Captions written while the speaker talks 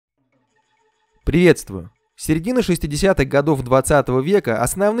Приветствую! С середины 60-х годов 20 века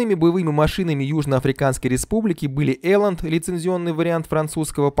основными боевыми машинами Южно-Африканской Республики были Эланд, лицензионный вариант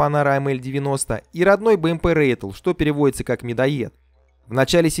французского Панара МЛ-90, и родной БМП Рейтл, что переводится как «медоед». В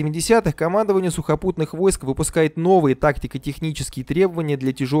начале 70-х командование сухопутных войск выпускает новые тактико-технические требования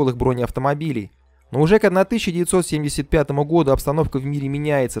для тяжелых бронеавтомобилей. Но уже к 1975 году обстановка в мире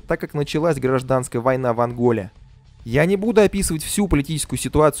меняется, так как началась гражданская война в Анголе. Я не буду описывать всю политическую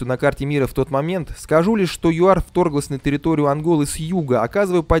ситуацию на карте мира в тот момент, скажу лишь, что ЮАР вторглась на территорию Анголы с юга,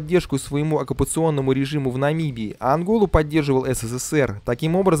 оказывая поддержку своему оккупационному режиму в Намибии, а Анголу поддерживал СССР.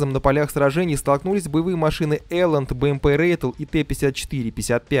 Таким образом, на полях сражений столкнулись боевые машины Эланд, БМП Рейтл и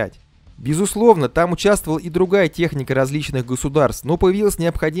Т-54-55. Безусловно, там участвовала и другая техника различных государств, но появилась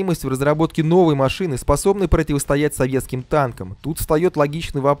необходимость в разработке новой машины, способной противостоять советским танкам. Тут встает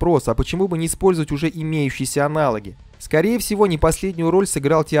логичный вопрос, а почему бы не использовать уже имеющиеся аналоги? Скорее всего, не последнюю роль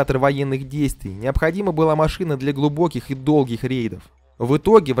сыграл театр военных действий. Необходима была машина для глубоких и долгих рейдов. В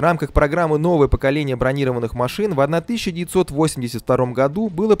итоге, в рамках программы «Новое поколение бронированных машин» в 1982 году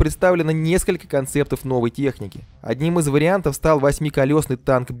было представлено несколько концептов новой техники. Одним из вариантов стал 8-колесный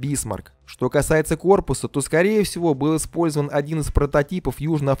танк «Бисмарк». Что касается корпуса, то, скорее всего, был использован один из прототипов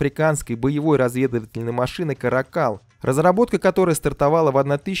южно-африканской боевой разведывательной машины «Каракал», разработка которой стартовала в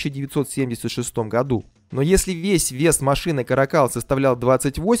 1976 году. Но если весь вес машины «Каракал» составлял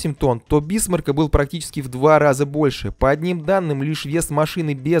 28 тонн, то «Бисмарка» был практически в 2 раза больше. По одним данным, лишь вес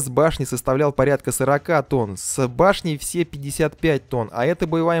машины без башни составлял порядка 40 тонн, с башней все 55 тонн, а это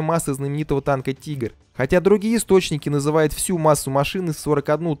боевая масса знаменитого танка «Тигр». Хотя другие источники называют всю массу машины в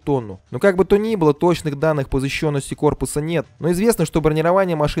 41 тонну. Но как бы то ни было, точных данных по защищенности корпуса нет, но известно, что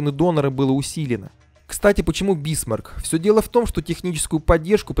бронирование машины донора было усилено. Кстати, почему Бисмарк? Все дело в том, что техническую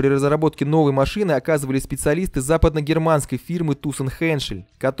поддержку при разработке новой машины оказывали специалисты западно-германской фирмы Туссен-Хеншель,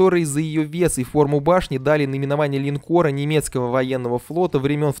 которые за ее вес и форму башни дали наименование линкора немецкого военного флота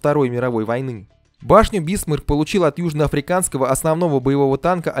времен Второй мировой войны. Башню Бисмарк получил от южноафриканского основного боевого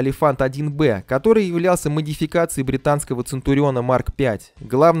танка Олифант-1Б, который являлся модификацией британского Центуриона Марк V.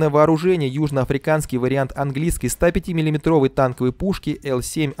 Главное вооружение – южноафриканский вариант английской 105 мм танковой пушки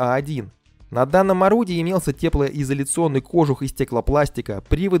L7А1. На данном орудии имелся теплоизоляционный кожух из стеклопластика,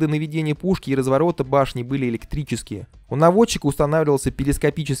 приводы наведения пушки и разворота башни были электрические. У наводчика устанавливался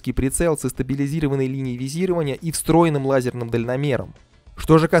перископический прицел со стабилизированной линией визирования и встроенным лазерным дальномером.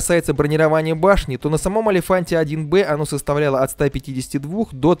 Что же касается бронирования башни, то на самом Олифанте 1Б оно составляло от 152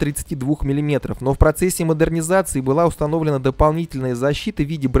 до 32 мм, но в процессе модернизации была установлена дополнительная защита в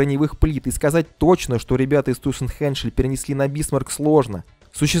виде броневых плит, и сказать точно, что ребята из Туссен-Хеншель перенесли на Бисмарк, сложно.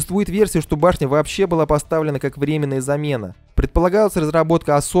 Существует версия, что башня вообще была поставлена как временная замена. Предполагалась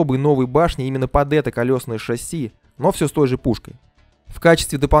разработка особой новой башни именно под это колесное шасси, но все с той же пушкой. В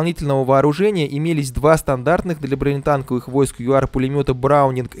качестве дополнительного вооружения имелись два стандартных для бронетанковых войск ЮАР пулемета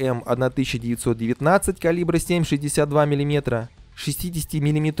Браунинг М1919 калибра 7,62 мм,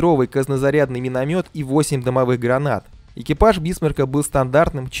 60-мм казнозарядный миномет и 8 дымовых гранат. Экипаж Бисмарка был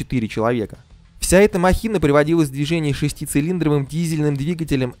стандартным 4 человека. Вся эта махина приводилась в движение шестицилиндровым дизельным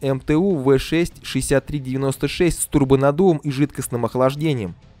двигателем МТУ В6-6396 с турбонаддувом и жидкостным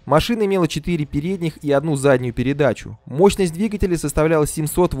охлаждением. Машина имела 4 передних и одну заднюю передачу. Мощность двигателя составляла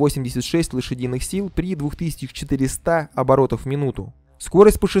 786 лошадиных сил при 2400 оборотов в минуту.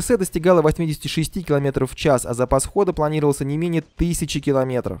 Скорость по шоссе достигала 86 км в час, а запас хода планировался не менее 1000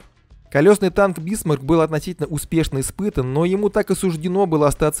 км. Колесный танк «Бисмарк» был относительно успешно испытан, но ему так и суждено было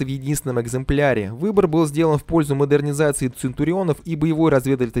остаться в единственном экземпляре. Выбор был сделан в пользу модернизации Центурионов и боевой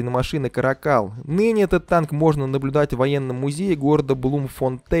разведывательной машины «Каракал». Ныне этот танк можно наблюдать в военном музее города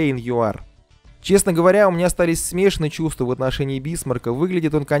Блумфонтейн, ЮАР. Честно говоря, у меня остались смешанные чувства в отношении «Бисмарка».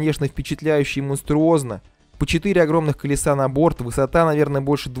 Выглядит он, конечно, впечатляюще и монструозно. По 4 огромных колеса на борт, высота, наверное,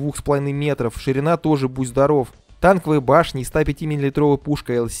 больше 2,5 метров, ширина тоже будь здоров. Танковые башни и 105 мм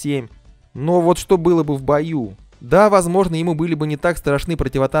пушка Л7. Но вот что было бы в бою? Да, возможно, ему были бы не так страшны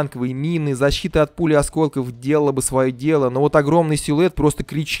противотанковые мины, защита от пули осколков делала бы свое дело, но вот огромный силуэт просто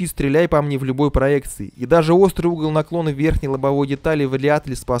кричит «стреляй по мне» в любой проекции. И даже острый угол наклона верхней лобовой детали вряд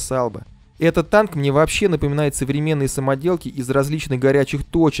ли спасал бы. Этот танк мне вообще напоминает современные самоделки из различных горячих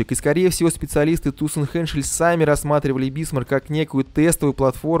точек, и скорее всего специалисты Туссен-Хеншель сами рассматривали Бисмарк как некую тестовую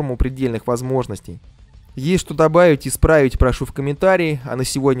платформу предельных возможностей. Есть что добавить, исправить, прошу в комментарии. А на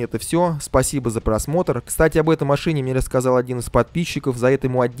сегодня это все. Спасибо за просмотр. Кстати, об этой машине мне рассказал один из подписчиков. За это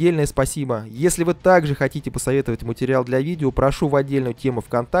ему отдельное спасибо. Если вы также хотите посоветовать материал для видео, прошу в отдельную тему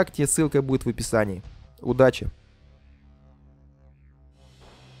ВКонтакте. Ссылка будет в описании. Удачи!